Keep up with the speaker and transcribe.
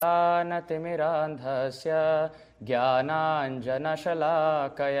ज्ञानतिमिरान्धस्य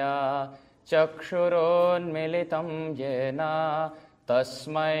ज्ञानाञ्जनशलाकया चक्षुरोन्मिलितं येन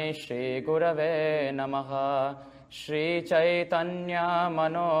तस्मै श्रीगुरवे नमः।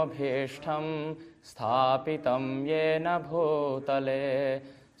 श्रीचैतन्यमनोभीष्टं स्थापितं येन भूतले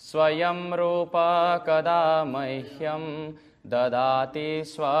स्वयं रूपा कदा मह्यं ददाति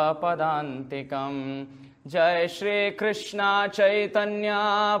स्वपदान्तिकम्। जय श्री कृष्ण चैतन्य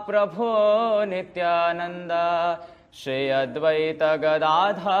प्रभो नित्यानंद श्री अद्वैत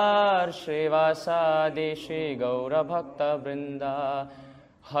गदाधर श्रीवासादि श्री गौरभक्तवृंद।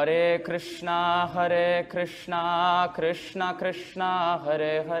 हरे कृष्णा कृष्ण कृष्ण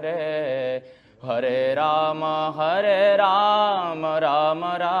हरे हरे, हरे Ram Ram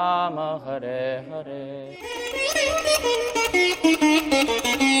Ram Hare Hare.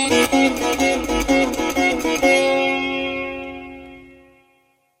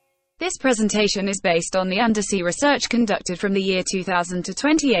 This presentation is based on the undersea research conducted from the year 2000 to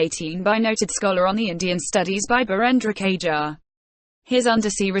 2018 by noted scholar on the Indian studies by Birendra K. Jha. His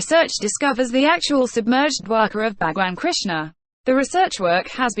undersea research discovers the actual submerged Dwarka of Bhagwan Krishna. The research work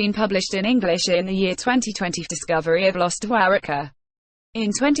has been published in English in the year 2020, Discovery of Lost Dwarka.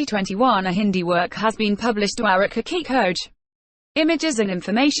 In 2021 a Hindi work has been published, Dwarka Ki Khoj. Images and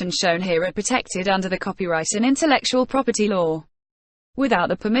information shown here are protected under the copyright and intellectual property law. Without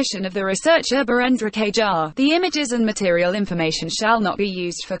the permission of the researcher Birendra K. Jha, the images and material information shall not be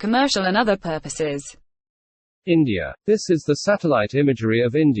used for commercial and other purposes. India. This is the satellite imagery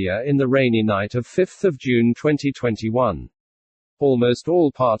of India in the rainy night of 5th of June 2021. Almost all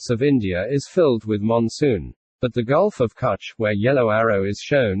parts of India is filled with monsoon. But the Gulf of Kutch, where yellow arrow is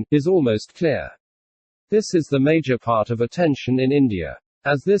shown, is almost clear. This is the major part of attention in India,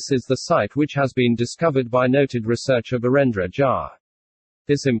 as this is the site which has been discovered by noted researcher Birendra Jha.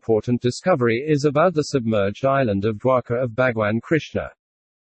 This important discovery is about the submerged island of Dwarka of Bhagwan Krishna.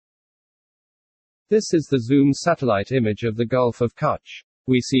 This is the zoom satellite image of the Gulf of Kutch.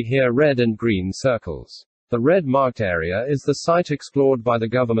 We see here red and green circles. The red marked area is the site explored by the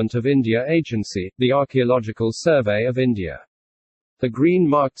Government of India agency, the Archaeological Survey of India. The green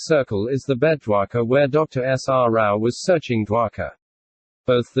marked circle is the bed Dwarka where Dr. S. R. Rao was searching Dwarka.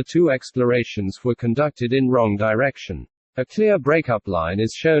 Both the two explorations were conducted in wrong direction. A clear breakup line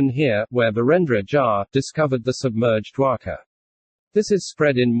is shown here, where Birendra Jha discovered the submerged Dwarka. This is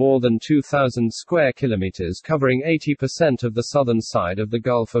spread in more than 2,000 square kilometers, covering 80% of the southern side of the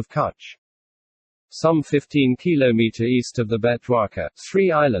Gulf of Kutch. Some 15 km east of the Bet Dwarka,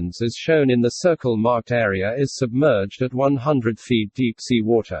 3 islands as shown in the circle-marked area is submerged at 100 feet deep sea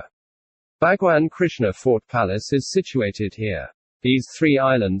water. Bhagwan Krishna Fort Palace is situated here. These 3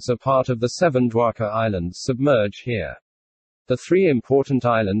 islands are part of the 7 Dwarka islands submerged here. The 3 important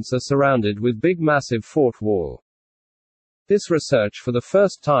islands are surrounded with big massive fort wall. This research for the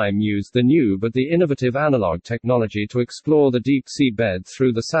first time used the new but the innovative analog technology to explore the deep sea bed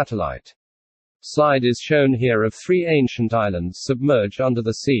through the satellite. Slide is shown here of 3 ancient islands submerged under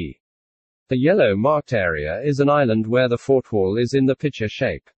the sea. The yellow marked area is an island where the fort wall is in the picture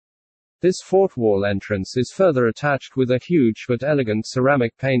shape. This fort wall entrance is further attached with a huge but elegant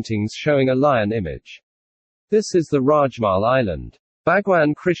ceramic paintings showing a lion image. This is the Rajmal Island.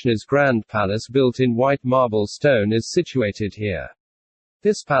 Bhagwan Krishna's grand palace built in white marble stone is situated here.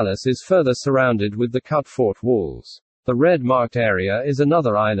 This palace is further surrounded with the cut fort walls. The red marked area is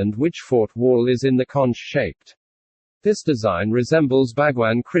another island which fort wall is in the conch shaped. This design resembles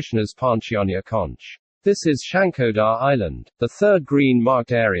Bhagwan Krishna's Panchjanya conch. This is Shankodar Island. The third green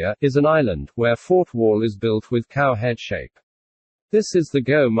marked area is an island where fort wall is built with cow head shape. This is the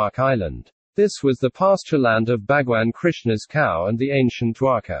Gomukh Island. This was the pasture land of Bhagwan Krishna's cow and the ancient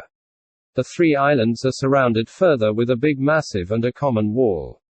Dwarka. The 3 islands are surrounded further with a big massive and a common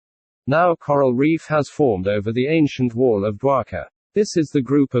wall. Now coral reef has formed over the ancient wall of Dwarka. This is the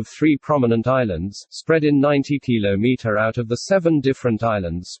group of 3 prominent islands, spread in 90 km out of the 7 different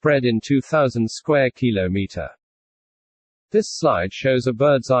islands spread in 2,000 square kilometer. This slide shows a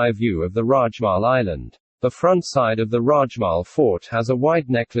bird's eye view of the Rajmal Island. The front side of the Rajmal fort has a white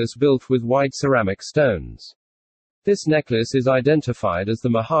necklace built with white ceramic stones. This necklace is identified as the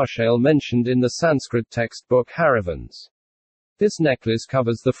Mahashale mentioned in the Sanskrit textbook Haravans. This necklace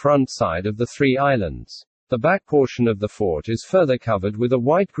covers the front side of the 3 islands. The back portion of the fort is further covered with a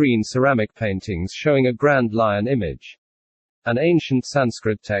white-green ceramic paintings showing a grand lion image. An ancient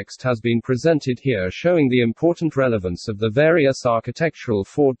Sanskrit text has been presented here showing the important relevance of the various architectural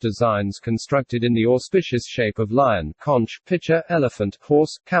fort designs constructed in the auspicious shape of lion, conch, pitcher, elephant,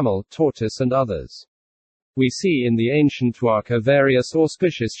 horse, camel, tortoise and others. We see in the ancient Dwarka various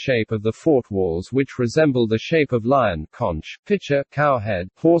auspicious shape of the fort walls which resemble the shape of lion, conch, pitcher, cowhead,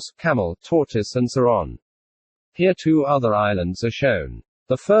 horse, camel, tortoise and so on. Here 2 other islands are shown.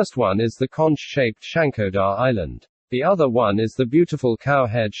 The first one is the conch-shaped Shankodar Island. The other one is the beautiful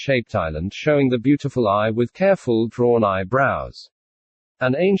cowhead-shaped island showing the beautiful eye with careful drawn eyebrows.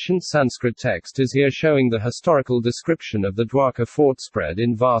 An ancient Sanskrit text is here showing the historical description of the Dwarka fort spread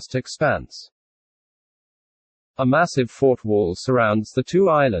in vast expanse. A massive fort wall surrounds the 2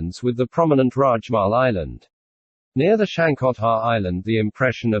 islands with the prominent Rajmal Island. Near the Shankodar Island the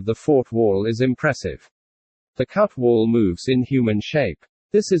impression of the fort wall is impressive. The cut wall moves in human shape.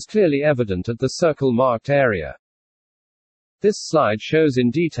 This is clearly evident at the circle-marked area. This slide shows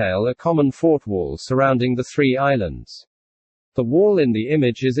in detail a common fort wall surrounding the 3 islands. The wall in the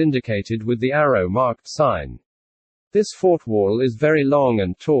image is indicated with the arrow-marked sign. This fort wall is very long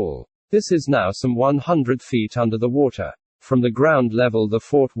and tall. This is now some 100 feet under the water. From the ground level the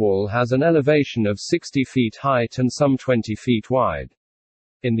fort wall has an elevation of 60 feet height and some 20 feet wide.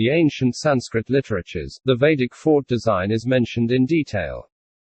 In the ancient Sanskrit literatures, the Vedic fort design is mentioned in detail.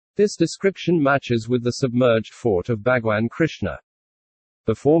 This description matches with the submerged fort of Bhagwan Krishna.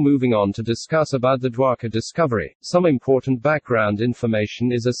 Before moving on to discuss about the Dwarka discovery, some important background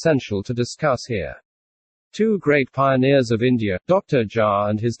information is essential to discuss here. 2 great pioneers of India, Dr. Jha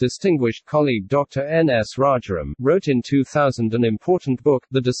and his distinguished colleague Dr. N.S. Rajaram, wrote in 2000 an important book,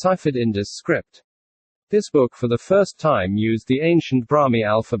 The Deciphered Indus Script. This book for the first time used the ancient Brahmi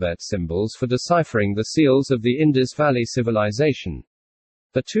alphabet symbols for deciphering the seals of the Indus Valley civilization.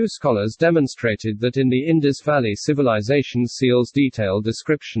 The 2 scholars demonstrated that in the Indus Valley civilization seals detailed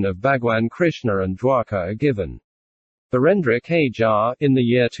description of Bhagwan Krishna and Dwarka are given. Birendra K. Jha, in the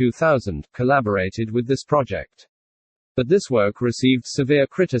year 2000, collaborated with this project. But this work received severe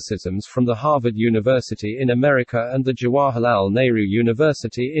criticisms from the Harvard University in America and the Jawaharlal Nehru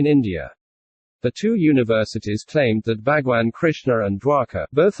University in India. The 2 universities claimed that Bhagwan Krishna and Dwarka,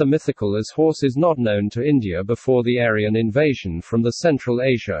 both are mythical as horses not known to India before the Aryan invasion from the Central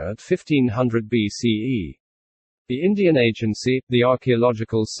Asia at 1500 BCE. The Indian agency, the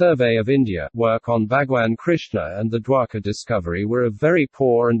Archaeological Survey of India, work on Bhagwan Krishna and the Dwarka discovery were of very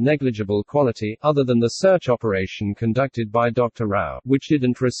poor and negligible quality, other than the search operation conducted by Dr. Rao, which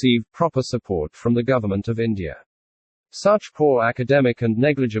didn't receive proper support from the government of India. Such poor academic and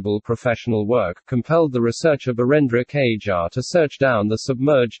negligible professional work compelled the researcher Birendra K. Jha to search down the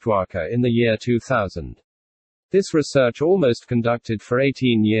submerged Dwarka in the year 2000. This research almost conducted for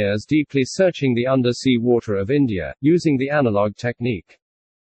 18 years, deeply searching the undersea water of India, using the analog technique.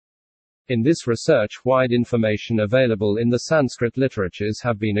 In this research, wide information available in the Sanskrit literatures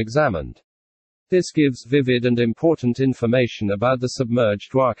have been examined. This gives vivid and important information about the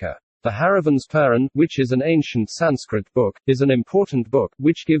submerged Dwarka. The Harivansh Puran, which is an ancient Sanskrit book, is an important book,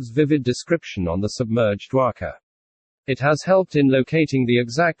 which gives vivid description on the submerged Dwarka. It has helped in locating the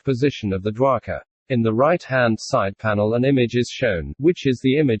exact position of the Dwarka. In the right-hand side panel an image is shown, which is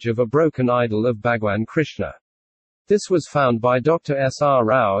the image of a broken idol of Bhagwan Krishna. This was found by Dr. S. R.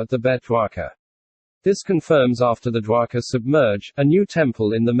 Rao at the Bet Dwarka. This confirms after the Dwarka submerge, a new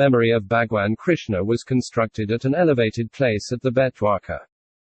temple in the memory of Bhagwan Krishna was constructed at an elevated place at the Bet Dwarka.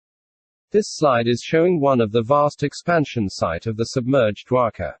 This slide is showing one of the vast expansion site of the submerged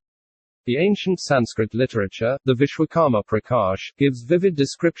Dwarka. The ancient Sanskrit literature, the Vishwakarma Prakash, gives vivid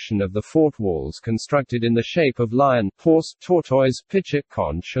description of the fort walls constructed in the shape of lion, horse, tortoise, pitcher,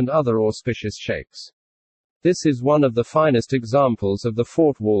 conch and other auspicious shapes. This is one of the finest examples of the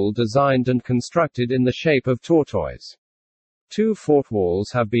fort wall designed and constructed in the shape of tortoise. 2 fort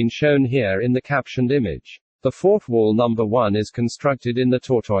walls have been shown here in the captioned image. The fort wall number 1 is constructed in the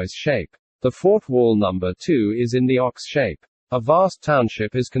tortoise shape. The fort wall number 2 is in the ox shape. A vast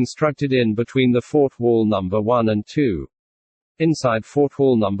township is constructed in between the fort wall number 1 and 2. Inside fort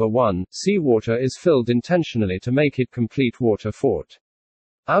wall number 1, seawater is filled intentionally to make it complete water fort.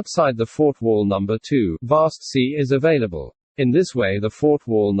 Outside the fort wall number 2, vast sea is available. In this way the fort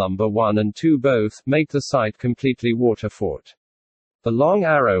wall number 1 and 2 both make the site completely water fort. The long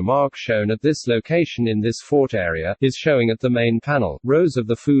arrow mark shown at this location in this fort area is showing at the main panel rows of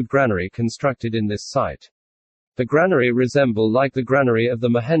the food granary constructed in this site. The granary resemble like the granary of the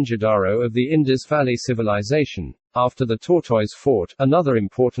Mohenjo-daro of the Indus Valley civilization. After the tortoise fort, another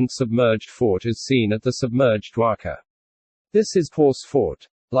important submerged fort is seen at the submerged Dwarka. This is horse fort.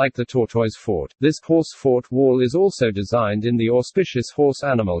 Like the tortoise fort, this horse fort wall is also designed in the auspicious horse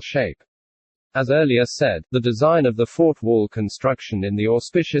animal shape. As earlier said, the design of the fort wall construction in the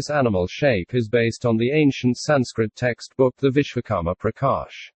auspicious animal shape is based on the ancient Sanskrit textbook the Vishwakarma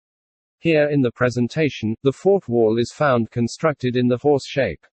Prakash. Here in the presentation, the fort wall is found constructed in the horse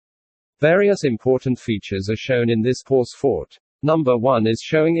shape. Various important features are shown in this horse fort. Number 1 is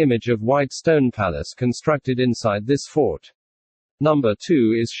showing image of white stone palace constructed inside this fort. Number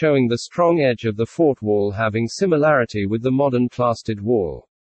 2 is showing the strong edge of the fort wall having similarity with the modern plastered wall.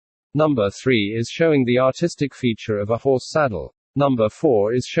 Number 3 is showing the artistic feature of a horse saddle. Number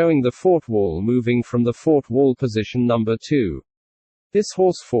 4 is showing the fort wall moving from the fort wall position number 2. This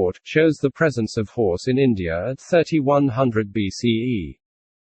horse fort shows the presence of horse in India at 3100 BCE.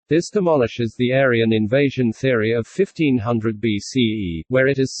 This demolishes the Aryan invasion theory of 1500 BCE, where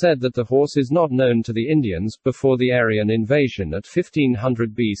it is said that the horse is not known to the Indians before the Aryan invasion at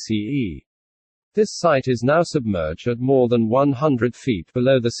 1500 BCE. This site is now submerged at more than 100 feet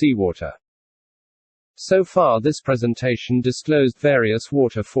below the seawater. So far this presentation disclosed various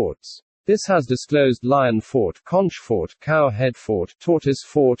water forts. This has disclosed Lion Fort, Conch Fort, Cow Head Fort, Tortoise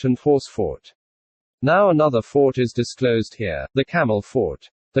Fort and Horse Fort. Now another fort is disclosed here, the Camel Fort.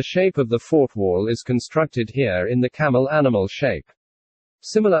 The shape of the fort wall is constructed here in the camel animal shape.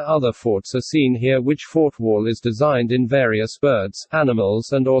 Similar other forts are seen here which fort wall is designed in various birds,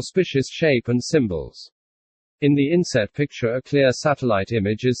 animals and auspicious shape and symbols. In the inset picture a clear satellite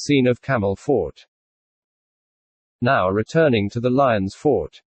image is seen of Camel Fort. Now returning to the Lion's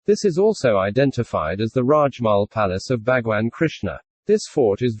Fort. This is also identified as the Rajmahal Palace of Bhagwan Krishna. This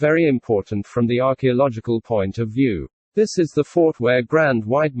fort is very important from the archaeological point of view. This is the fort where Grand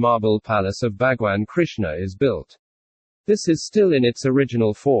White Marble Palace of Bhagwan Krishna is built. This is still in its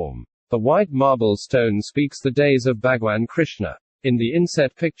original form. The white marble stone speaks the days of Bhagwan Krishna. In the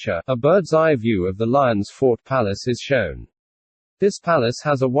inset picture, a bird's eye view of the Lion's Fort Palace is shown. This palace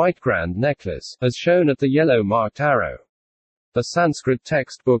has a white grand necklace, as shown at the yellow marked arrow. The Sanskrit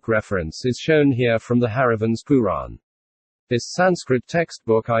textbook reference is shown here from the Harivansh Puran. This Sanskrit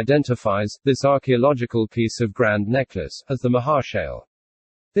textbook identifies this archaeological piece of grand necklace as the Mahashale.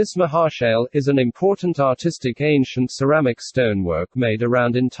 This Mahashale is an important artistic ancient ceramic stonework made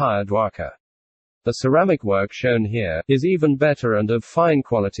around entire Dwarka. The ceramic work shown here is even better and of fine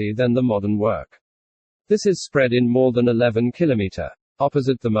quality than the modern work. This is spread in more than 11 km.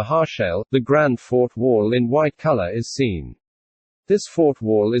 Opposite the Mahashale, the grand fort wall in white color is seen. This fort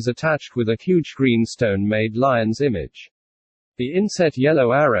wall is attached with a huge green stone-made lion's image. The inset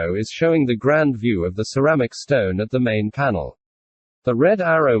yellow arrow is showing the grand view of the ceramic stone at the main panel. The red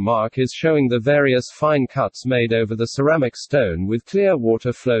arrow mark is showing the various fine cuts made over the ceramic stone with clear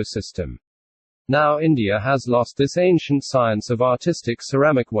water flow system. Now India has lost this ancient science of artistic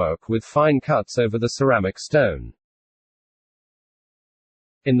ceramic work with fine cuts over the ceramic stone.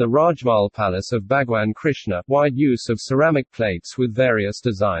 In the Rajmahal Palace of Bhagwan Krishna, wide use of ceramic plates with various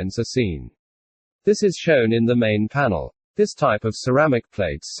designs are seen. This is shown in the main panel. This type of ceramic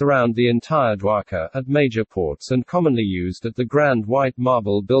plates surround the entire Dwarka at major ports and commonly used at the grand white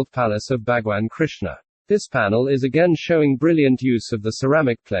marble-built palace of Bhagwan Krishna. This panel is again showing brilliant use of the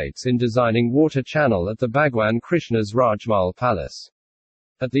ceramic plates in designing water channel at the Bhagwan Krishna's Rajmahal Palace.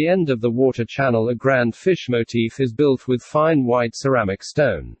 At the end of the water channel a grand fish motif is built with fine white ceramic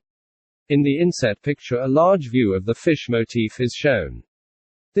stone. In the inset picture a large view of the fish motif is shown.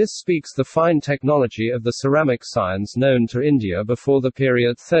 This speaks the fine technology of the ceramic science known to India before the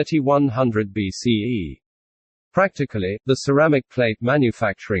period 3100 BCE. Practically, the ceramic plate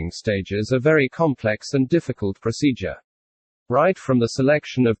manufacturing stages are very complex and difficult procedure. Right from the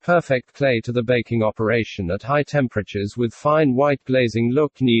selection of perfect clay to the baking operation at high temperatures with fine white glazing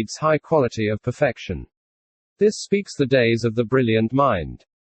look needs high quality of perfection. This speaks the days of the brilliant mind.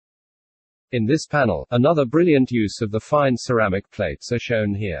 In this panel, another brilliant use of the fine ceramic plates are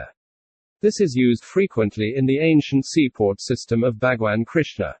shown here. This is used frequently in the ancient seaport system of Bhagwan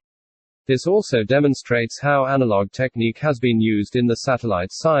Krishna. This also demonstrates how analog technique has been used in the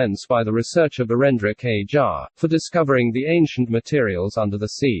satellite science by the researcher Birendra K. Jha, for discovering the ancient materials under the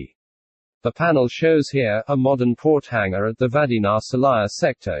sea. The panel shows here a modern port hangar at the Vadina Salaya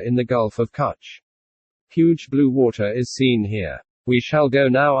sector in the Gulf of Kutch. Huge blue water is seen here. We shall go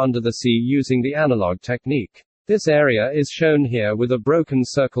now under the sea using the analog technique. This area is shown here with a broken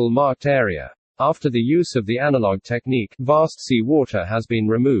circle marked area. After the use of the analog technique, vast sea water has been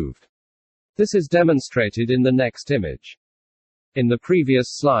removed. This is demonstrated in the next image. In the previous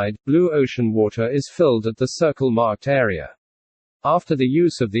slide, blue ocean water is filled at the circle marked area. After the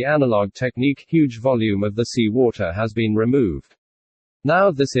use of the analog technique, huge volume of the sea water has been removed.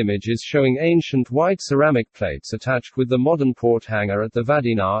 Now this image is showing ancient white ceramic plates attached with the modern port hangar at the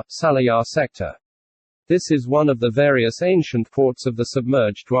Vadina Salaya sector. This is one of the various ancient ports of the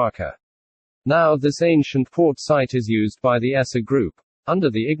submerged Dwarka. Now this ancient port site is used by the ESA group.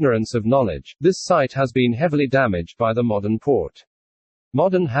 Under the ignorance of knowledge, this site has been heavily damaged by the modern port.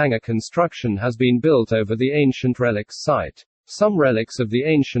 Modern hangar construction has been built over the ancient relics site. Some relics of the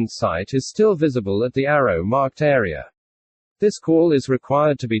ancient site is still visible at the arrow-marked area. This call is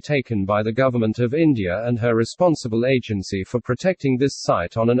required to be taken by the Government of India and her responsible agency for protecting this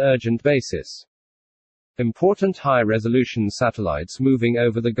site on an urgent basis. Important high-resolution satellites moving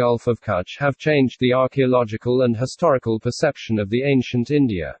over the Gulf of Kutch have changed the archaeological and historical perception of the ancient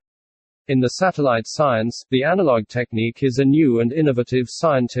India. In the satellite science, the analog technique is a new and innovative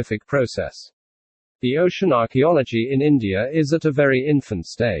scientific process. The ocean archaeology in India is at a very infant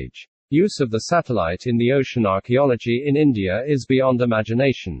stage. Use of the satellite in the ocean archaeology in India is beyond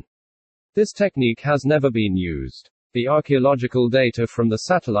imagination. This technique has never been used. The archaeological data from the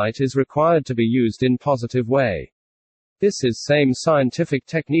satellite is required to be used in positive way. This is same scientific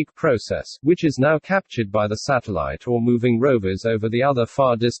technique process, which is now captured by the satellite or moving rovers over the other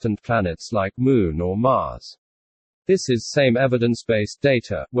far distant planets like Moon or Mars. This is same evidence-based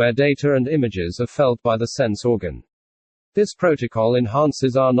data, where data and images are felt by the sense organ. This protocol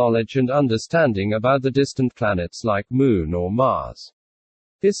enhances our knowledge and understanding about the distant planets like Moon or Mars.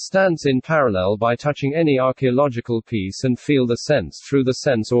 This stands in parallel by touching any archaeological piece and feel the sense through the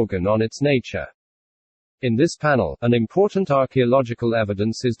sense organ on its nature. In this panel, an important archaeological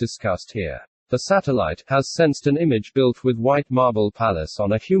evidence is discussed here. The satellite has sensed an image built with white marble palace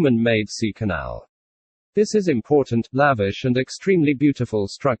on a human-made sea canal. This is important, lavish and extremely beautiful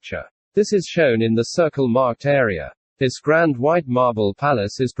structure. This is shown in the circle-marked area. This grand white marble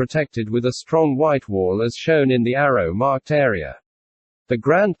palace is protected with a strong white wall as shown in the arrow-marked area. The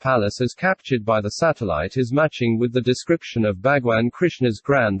grand palace as captured by the satellite is matching with the description of Bhagwan Krishna's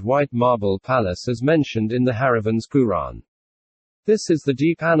grand white marble palace as mentioned in the Harivansh Puran. This is the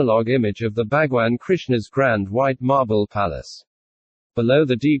deep analog image of the Bhagwan Krishna's grand white marble palace. Below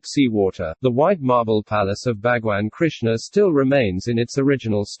the deep sea water, the white marble palace of Bhagwan Krishna still remains in its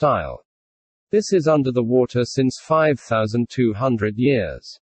original style. This is under the water since 5,200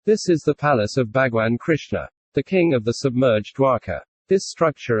 years. This is the palace of Bhagwan Krishna, the king of the submerged Dwarka. This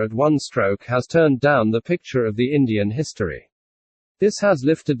structure at one stroke has turned down the picture of the Indian history. This has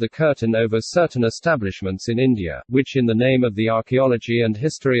lifted the curtain over certain establishments in India, which in the name of the archaeology and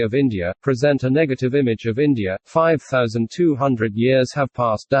history of India, present a negative image of India. 5,200 years have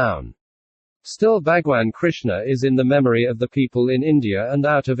passed down. Still Bhagwan Krishna is in the memory of the people in India and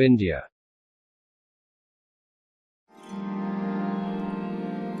out of India.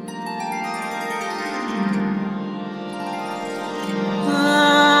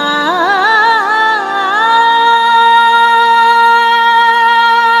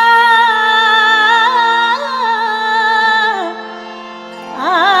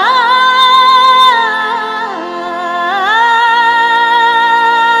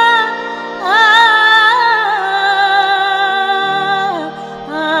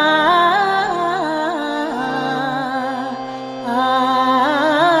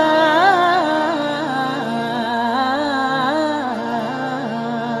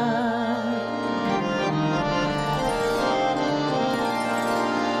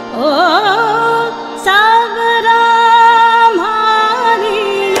 Oh